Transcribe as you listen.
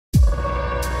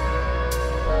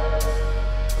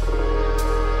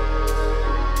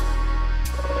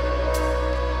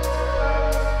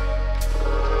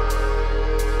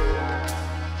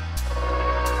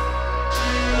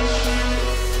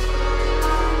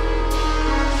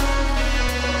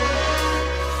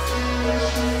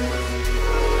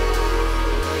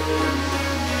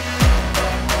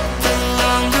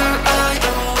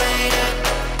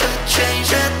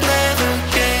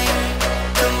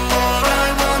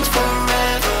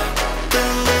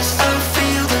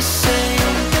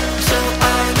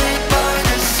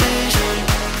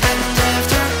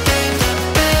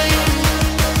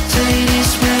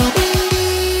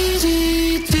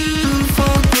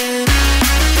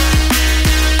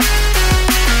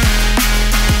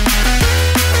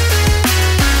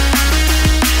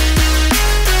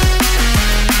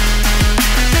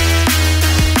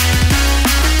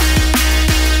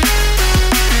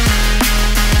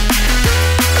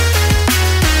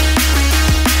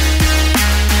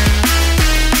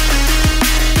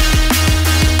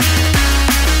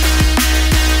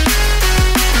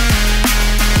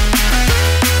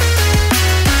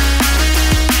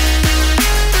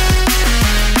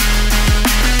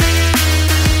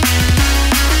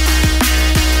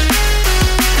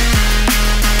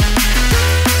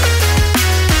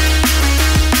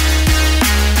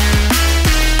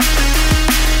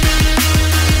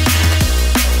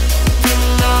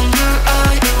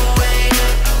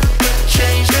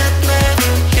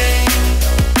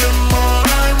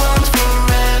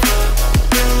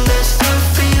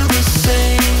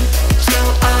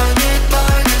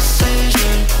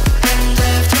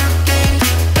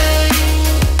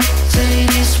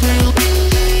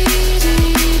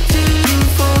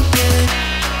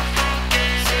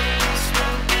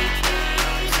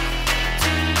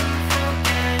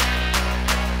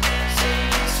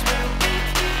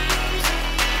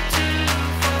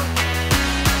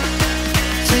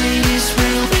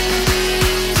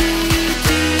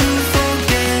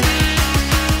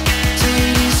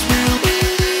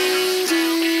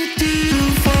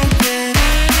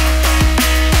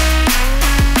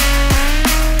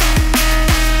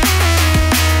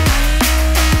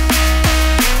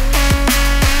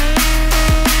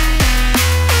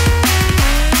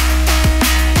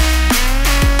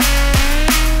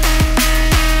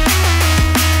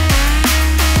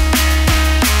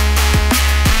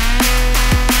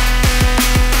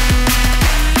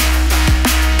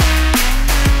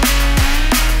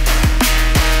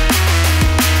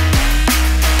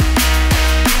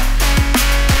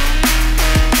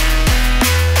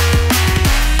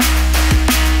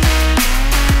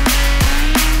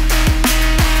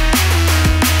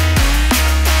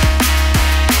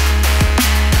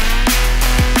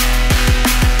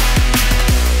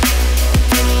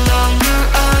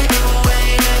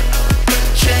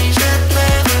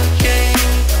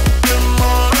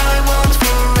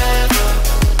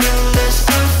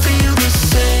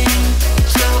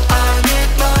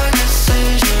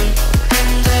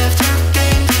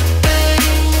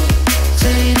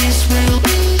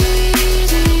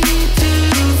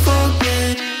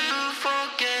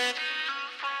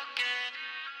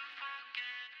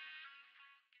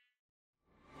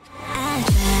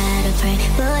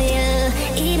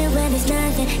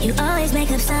always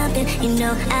make up something. You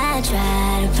know I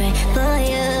try to pray for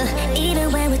you.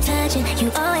 Even when we're touching,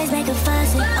 you always make a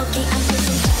fuss. Okay, I'm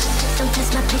patient. Don't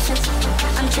test my patience.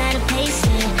 I'm trying to pace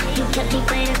it. You kept me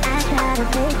waiting. I try to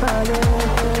pray for you.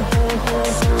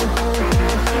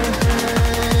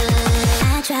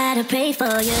 I try to pray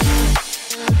for you.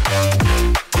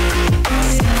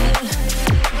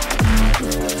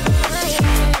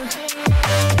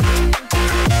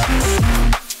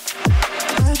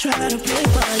 Try to pray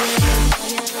for you.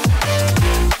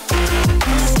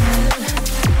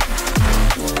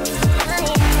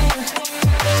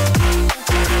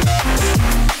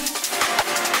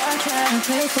 I try to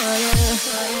pray for you,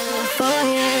 for you,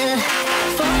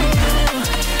 for you.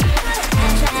 I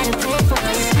try to pray for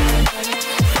you,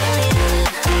 for you.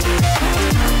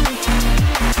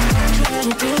 I try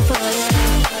to pray for you,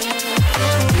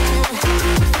 for you.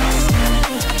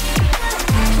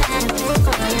 I try to pray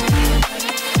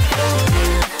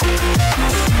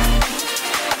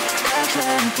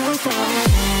for you.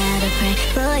 I pray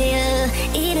for you.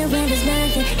 Even when there's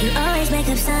nothing, you always make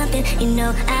up something. You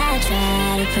know I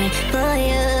try to pray for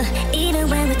you. Even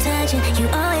when we're touching, you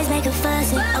always make a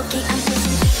fuss. Okay, I'm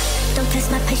patient. Don't test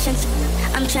my patience.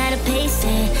 I'm trying to pace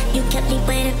it. You kept me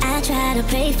waiting. I try to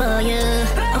pray for you.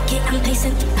 Okay, I'm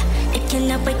patient. It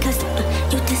cannot wait 'cause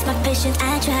you test my patience.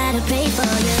 I try to pray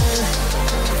for you,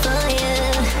 for you,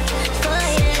 for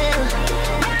you.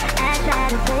 I try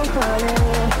to pray for you.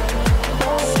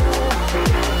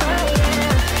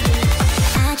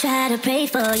 I try to pray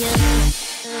for you.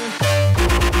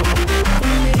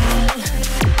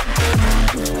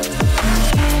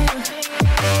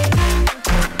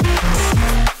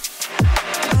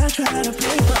 I try to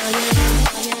pray for you. I try to pray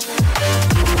for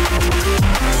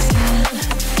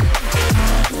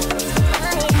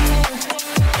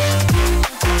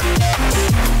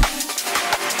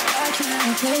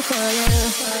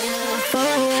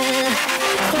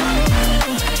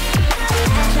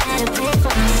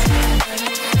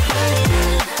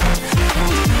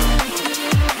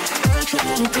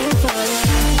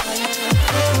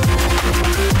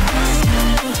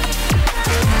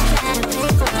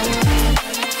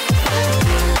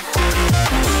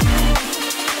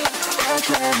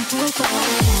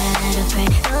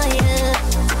you,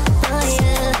 for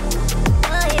you,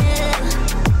 for you.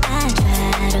 I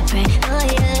try to pray for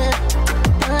you.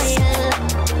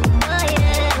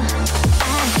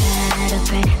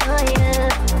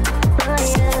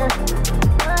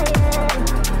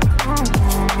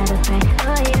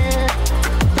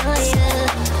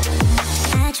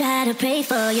 Pray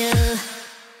for you.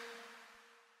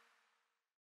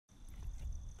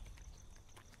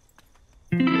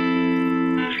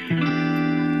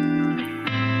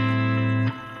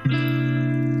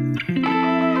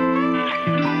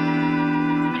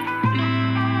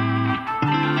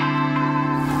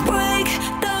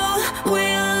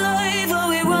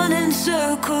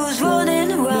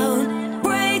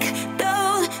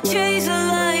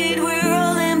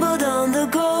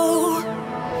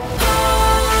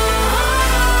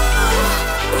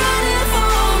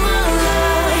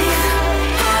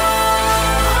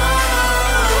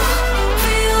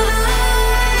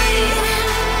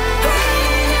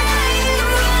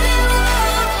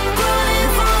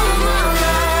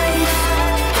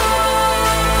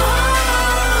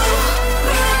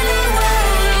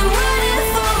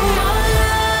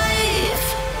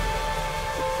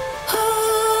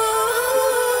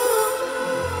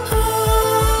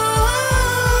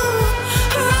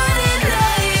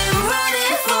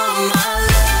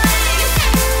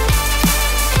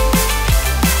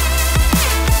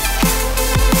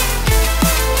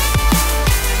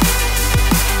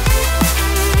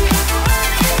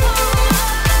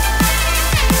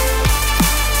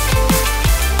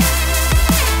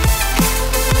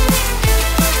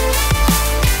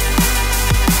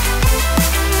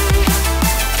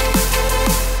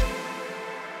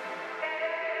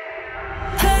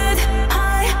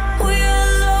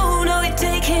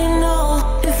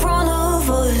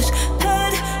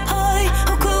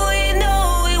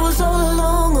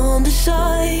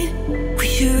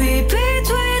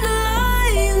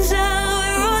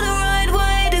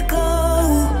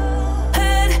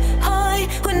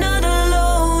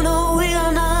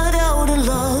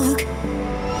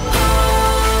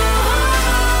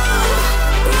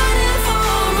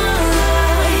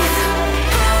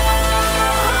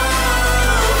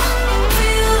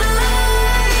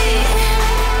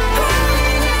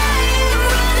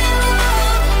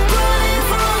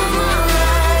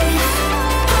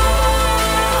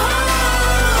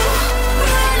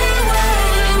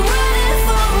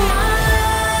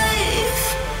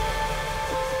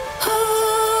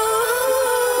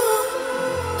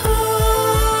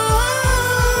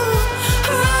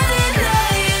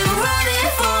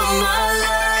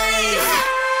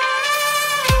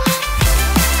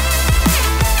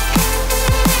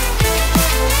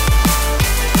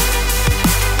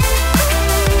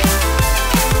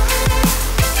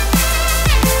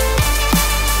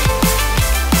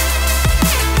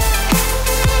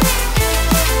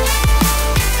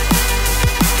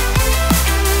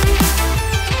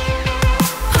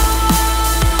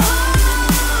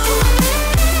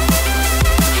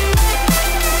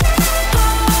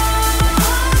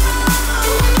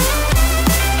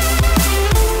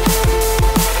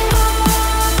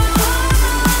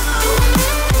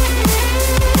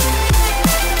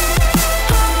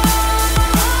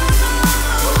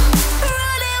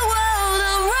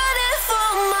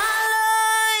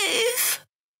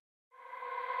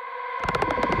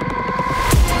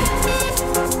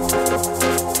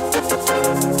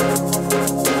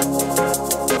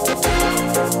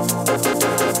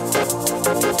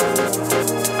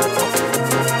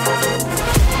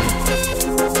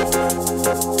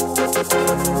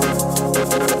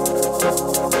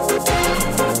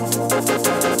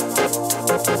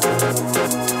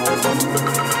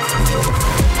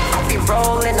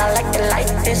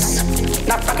 like this.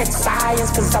 Not rocket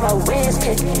science, cause I'm a whiz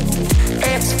kid.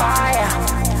 It's fire,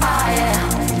 fire.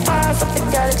 Fires up the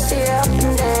galaxy up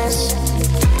in this.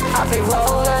 I'll be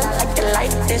rolling like you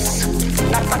like this.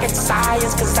 Not rocket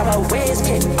science, cause I'm a whiz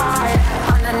kid. Fire.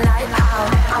 On the night out,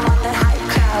 I'm on that hype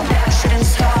crowd. Shooting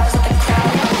stars at the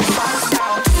crowd.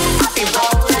 I'll be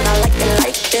rolling, I like it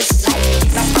like this.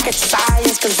 Not rocket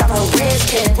science, cause I'm a whiz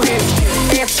kid.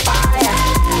 It's fire,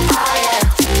 fire.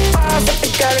 Fires up the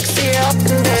galaxy up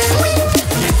in this.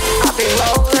 I'll be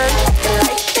rolling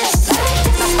like this.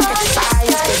 Not rocket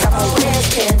science, cause I'm a whiz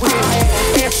kid.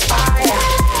 It's fire,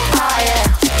 fire.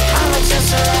 I'm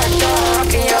just a red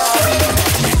dog in your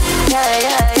yeah,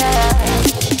 yeah,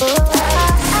 yeah. Ooh, yeah,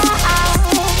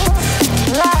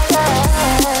 yeah.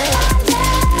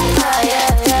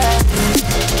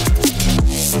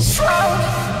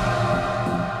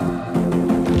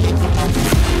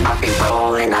 I'll be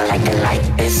rolling, I like it like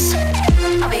this.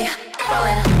 I'll be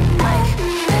rolling like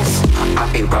this.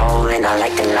 I'll be rolling, I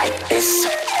like it like this.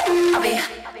 I'll be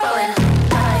rolling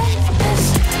like this.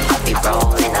 I'll be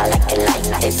rolling, I like it like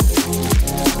this.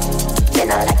 Then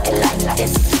I like it like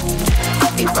this.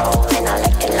 I'll be rolling, I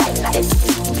like it like this.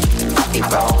 I'll be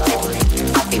rolling,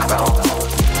 I'll be rolling,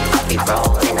 I'll be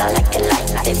rolling, I like it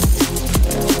like this.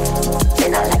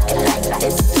 Then I like it like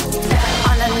this.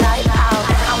 On a night out,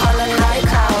 I'm on a night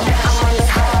cloud. I'm on the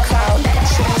high cloud,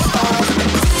 shooting stars.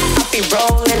 I'll be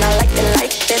rolling, I like it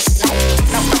like this.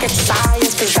 Not rocket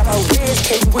science, cause I'm a whiz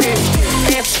kid.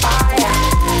 It's fire,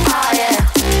 fire.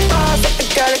 Stars up the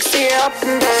galaxy up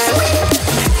in there.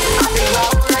 I'll be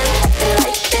rolling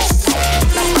like this.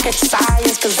 Not rocket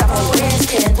science, cause I'm a whiz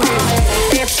kid.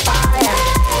 It's fire,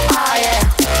 fire.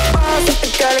 Stars up the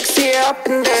galaxy up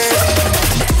in there.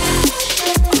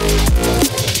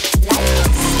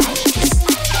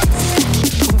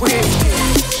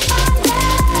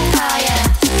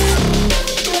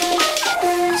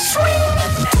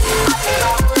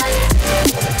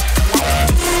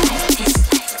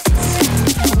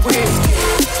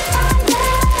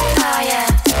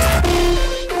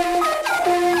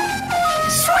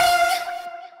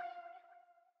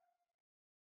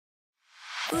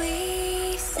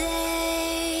 We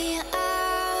say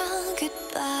our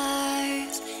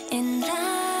goodbyes and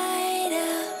light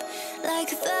up like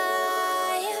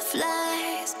fireflies,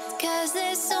 'cause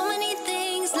there's so many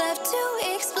things left to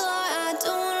explore. I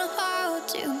don't wanna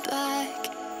hold you back.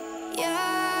 Your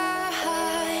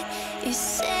heart is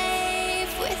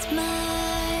safe with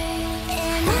mine,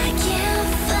 and I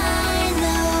can't find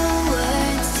the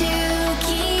words to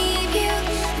keep you,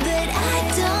 but I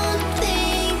don't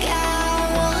think I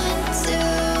want to,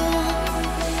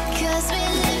 'cause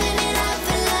we're living it up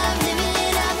for love, living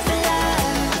it up for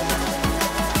love.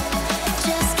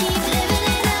 Just keep living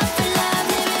it up for love,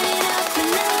 living it up for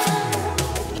love.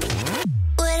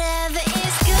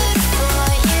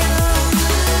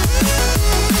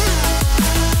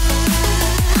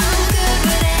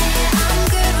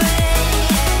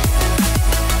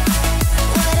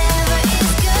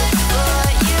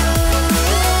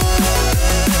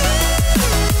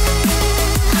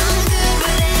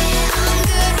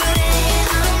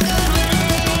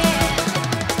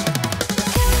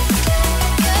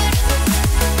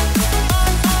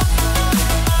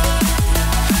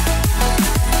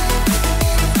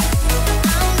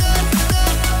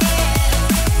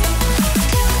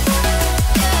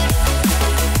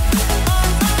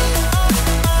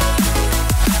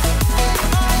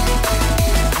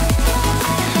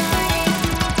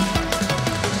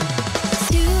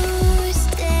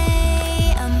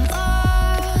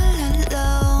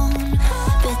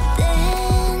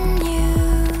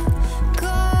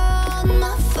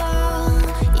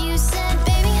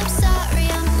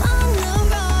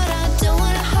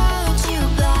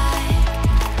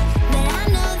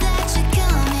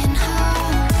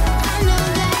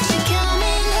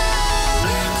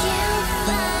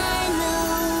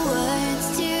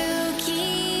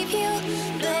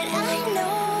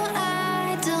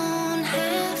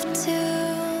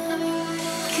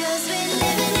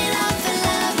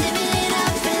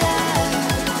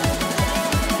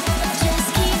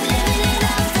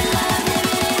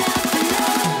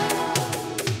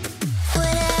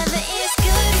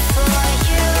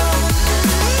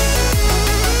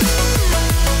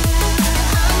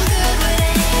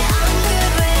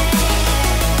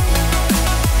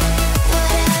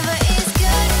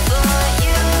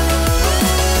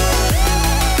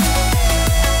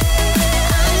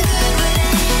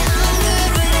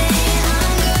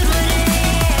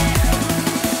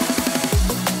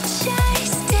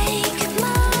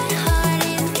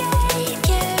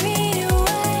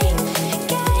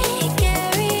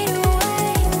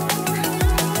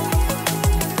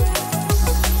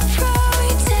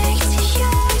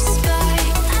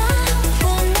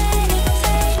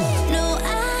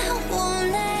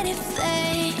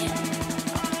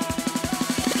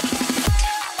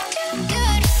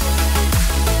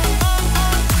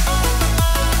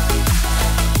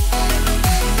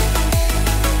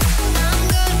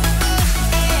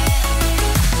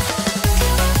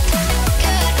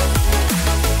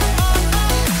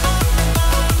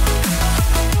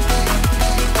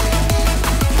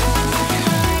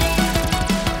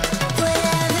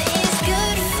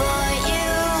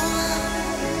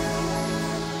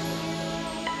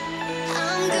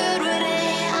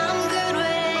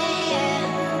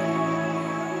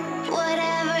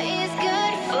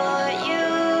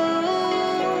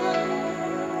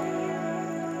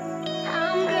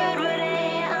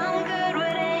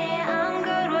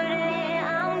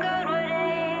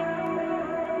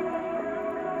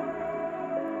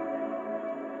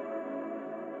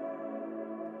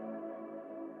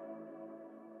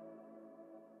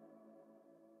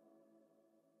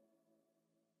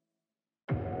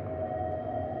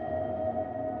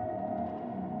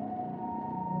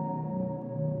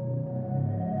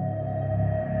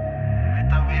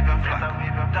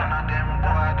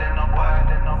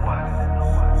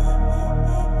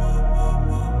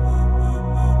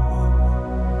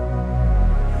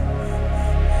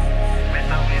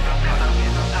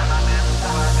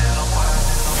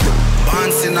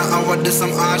 In a hour, do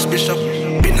some archbishop.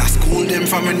 Been a school them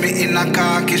from when me in a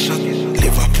khaki shot.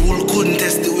 Liverpool couldn't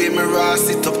test the way me raw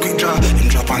sit up. Quick draw, him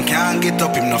drop and can't get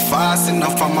up. Him not fast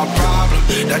enough for my problem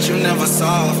that you never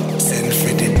solve. Send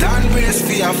for the down race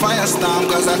for a firestorm,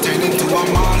 cause I turn into a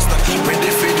monster. Ready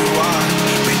for the war,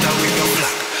 better with your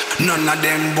flag. None of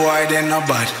them boy, they no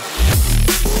bad.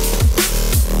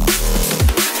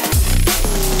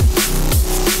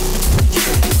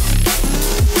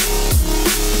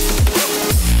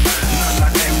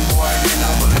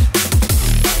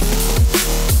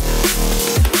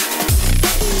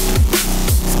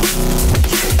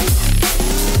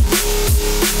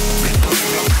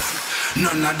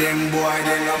 None of them boy,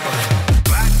 they no bad.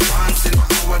 Bad pants in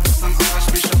power, do some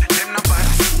archbishop. Them no bad.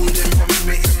 School them from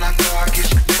me in a khaki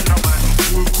shop. Them no bad.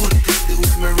 School couldn't test the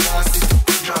way me raw sit up.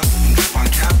 Drop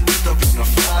and can't meet up. No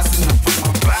fast enough for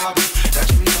my Bible that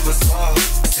you never saw.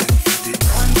 Send for the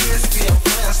down race for your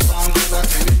firestorm, cause I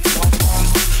turn into a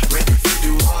monster. Ready for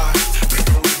the war,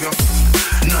 better with your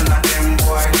none of them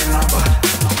boy, they no bad.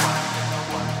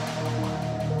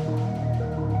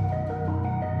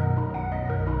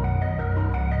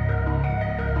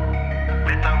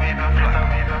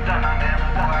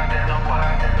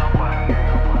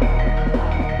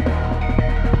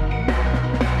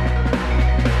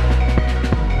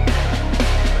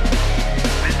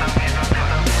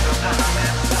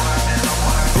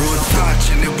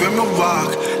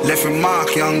 Left a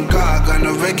mark, young gog on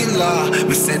a regular.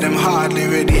 Me say them hardly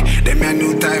ready. Them a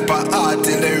new type of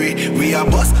artillery. We a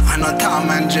boss and a Tom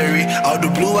and Jerry. Out the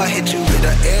blue I hit you with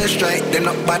an airstrike. Them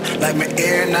not bad like my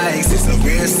Air Nikes. It's a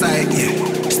rare sight,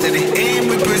 yeah. Steady aim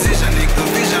with precision, equal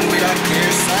vision with a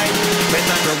clear sight.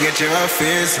 Better go get your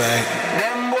affairs right.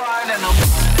 Them boy, they no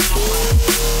bad.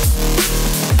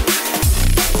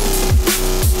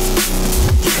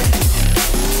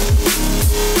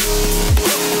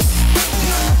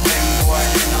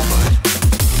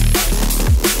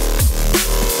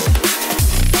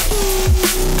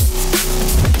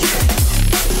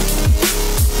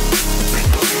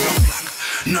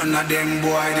 None of them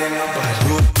boy, they no bad.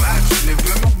 Road back, live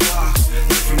with my bar.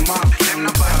 Live with mark, them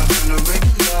no bad. Them no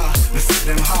regular. Me see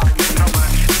them hard, them no bad.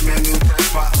 Them a new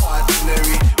type of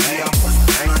artillery. We a bust,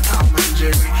 them no Tom and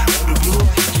Jerry. Out the blue,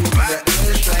 you with the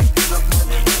airstrike. Them no bad.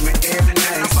 Them a air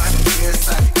nice, no bad. Clear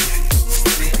sight.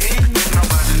 Steady aim, them no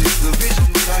bad. And it's the vision,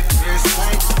 we got clear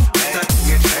sight. Better to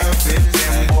get your face.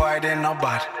 Them boy, they no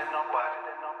bad.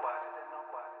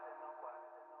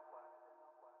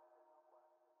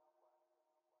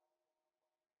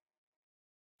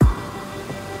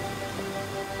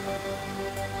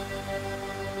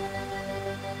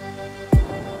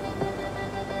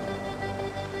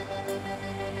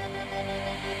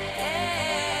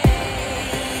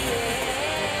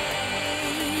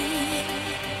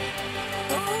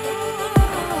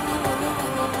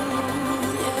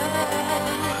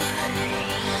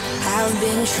 I've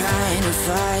been trying to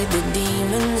fight the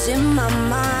demons in my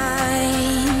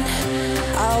mind.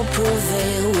 I'll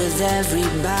prevail with every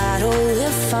battle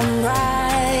if I'm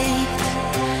right.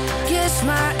 Guess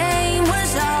my aim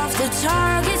was off, the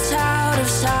target's out of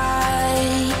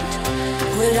sight.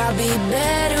 Would I be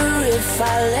better if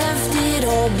I left it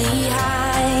all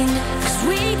behind? 'Cause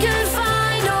we could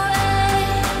find a way,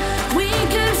 we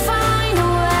could find a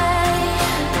way.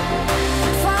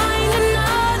 Find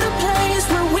another place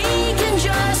where we can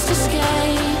just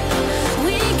escape.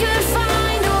 We could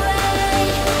find a way,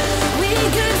 we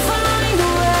could find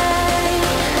a way.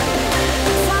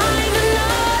 Find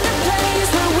another place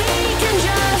where we can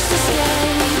just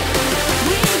escape.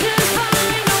 We could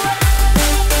find a way.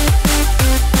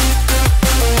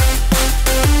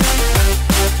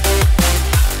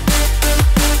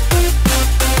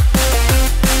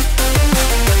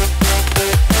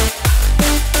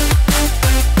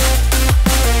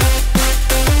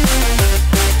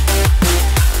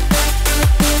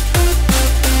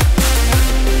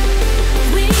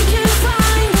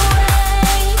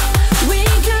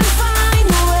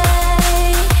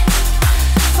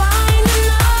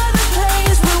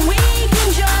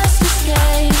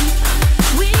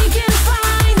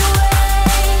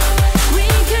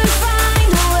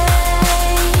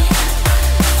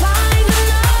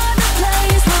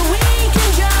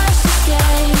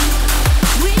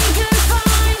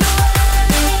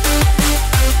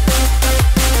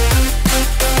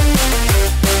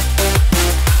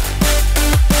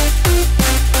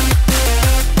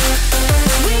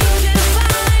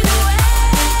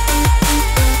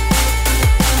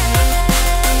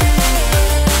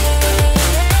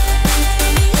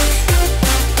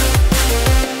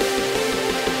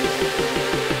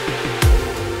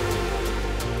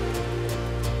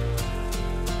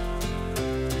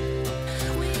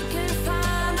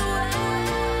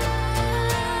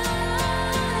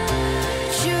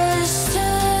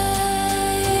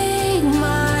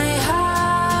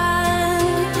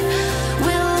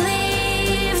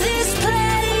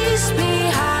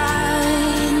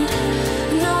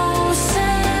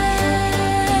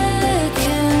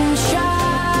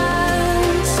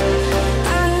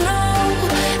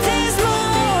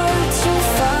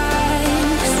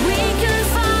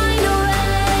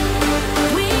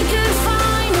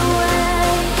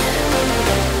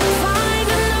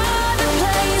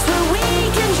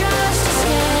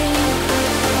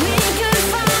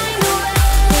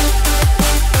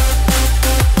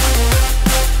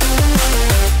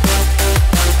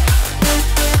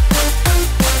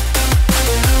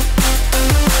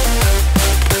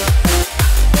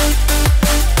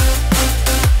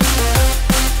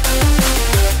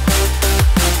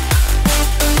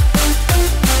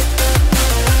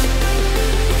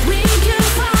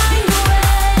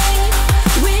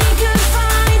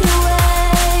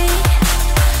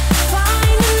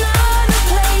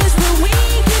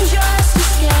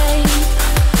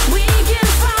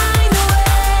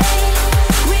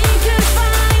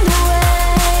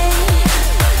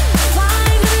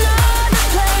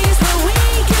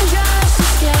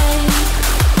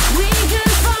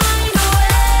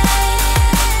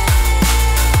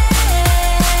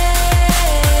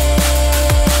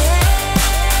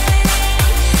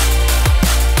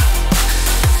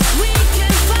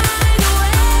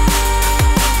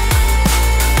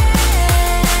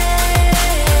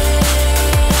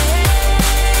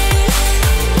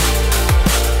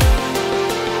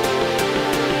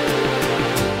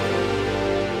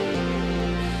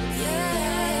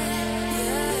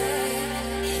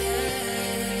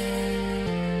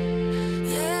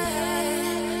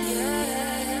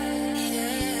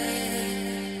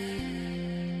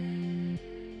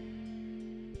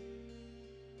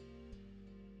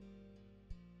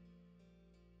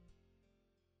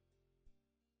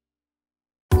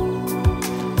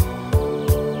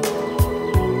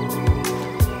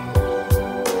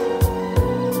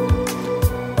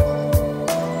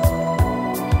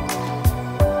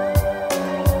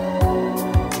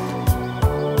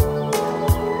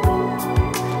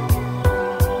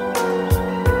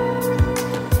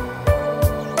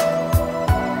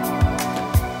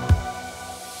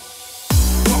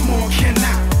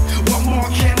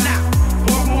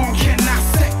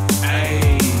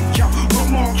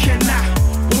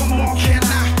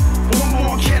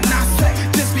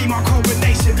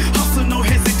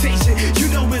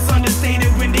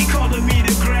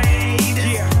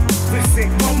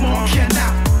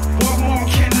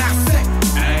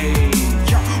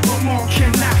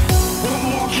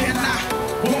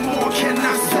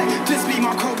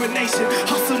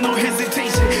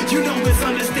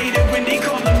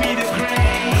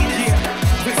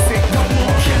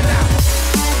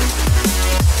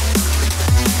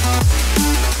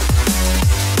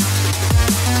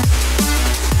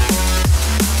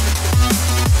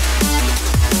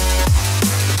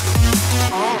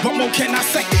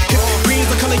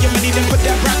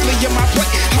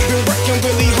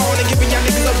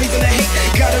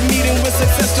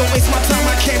 success, don't waste my time,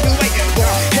 I can't relate.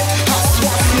 Hip hop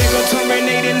swap, nigga,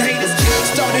 terminating haters.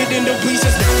 Started in the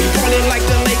bleachers, now we ballin' like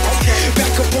the Lakers.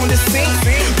 Back up on the scene,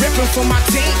 ripping for my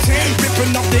team,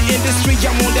 ripping off the industry,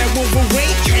 I'm on that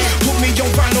Wolverine. Put me on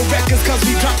vinyl records, cause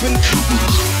we dropping,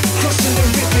 crushing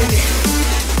and ripping it.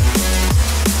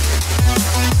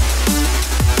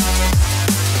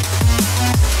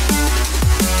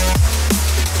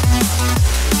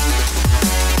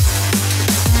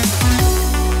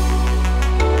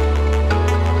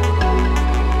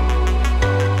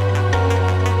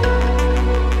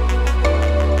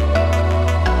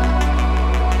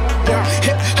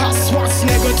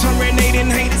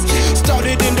 Terminating haters.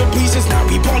 Started in the bleachers, now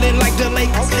we ballin' like the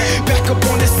Lakers. Back up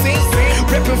on the scene,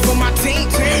 ripping for my team,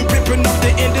 ripping off the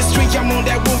industry, I'm on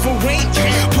that Wolverine.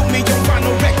 Put me on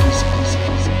vinyl records.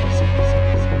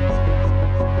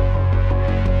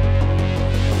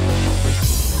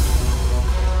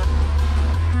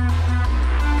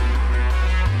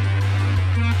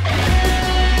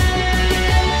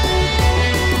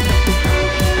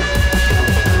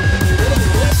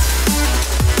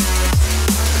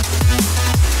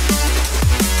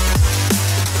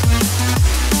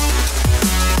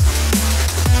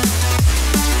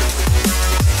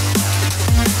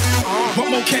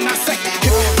 Can I say?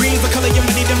 Green's the color your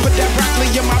money, then put that broccoli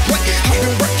in my plate. I've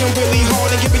been working really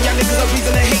hard and giving y'all niggas a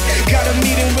reason to hate. Got a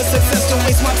meeting with success, don't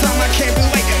waste my time, I can't be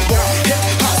late. Hip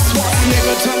hop swap,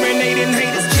 nigga, terminating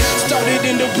haters. Started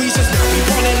in the bleachers, now we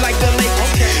ballin' like the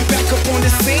Lakers. Back up on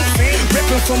the scene,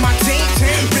 ripping for my team,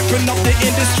 ripping off the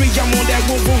industry, I'm on that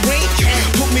Wolverine.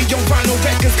 Put me on vinyl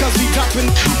records, cause we dropping,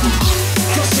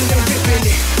 crushing and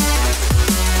ripping it.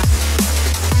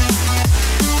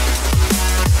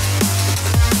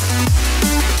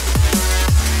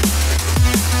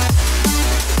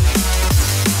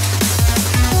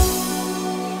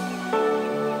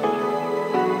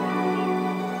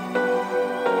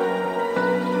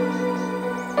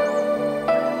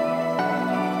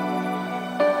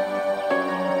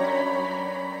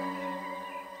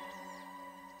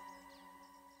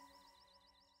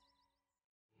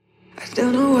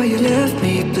 Don't know why you left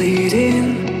me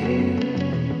bleeding.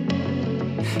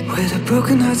 With a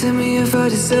broken heart, tell me if I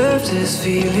deserve this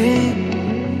feeling.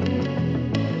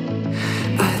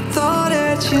 I thought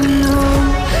that you know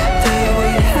that we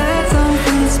had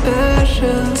something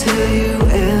special till you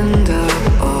end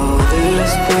up all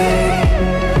this way.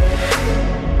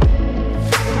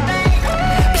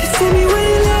 Please tell me why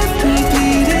you left me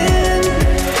bleeding.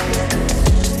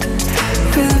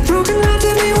 With a broken heart,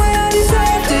 tell me why I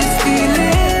deserve this.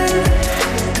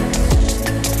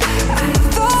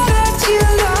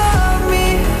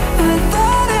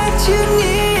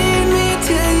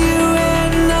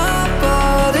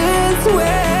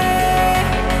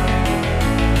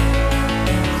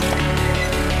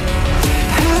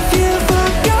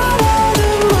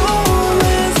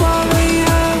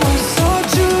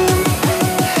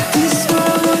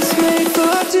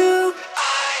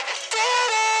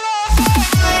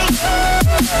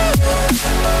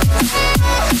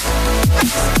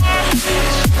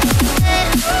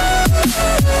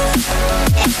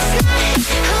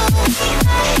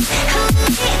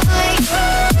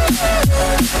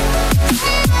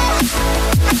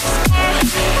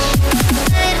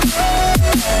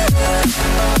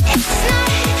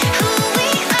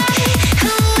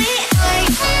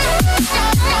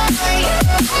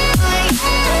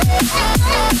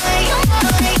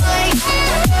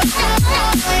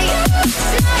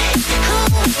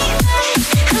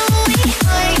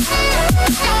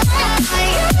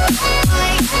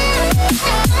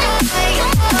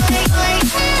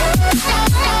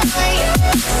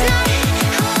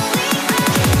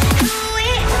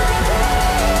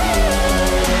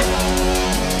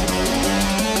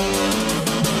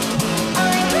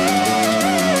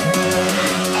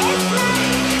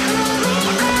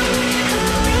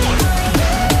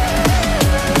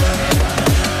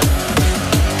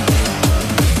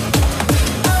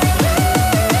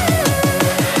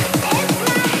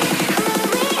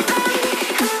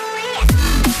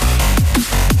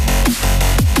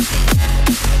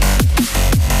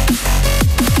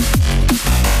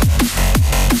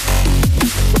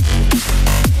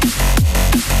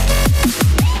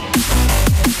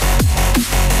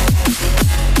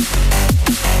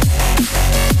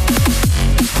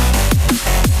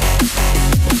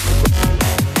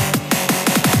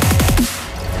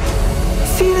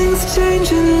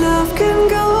 Change and love can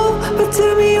go, but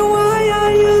tell me why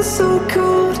are you so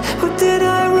cold?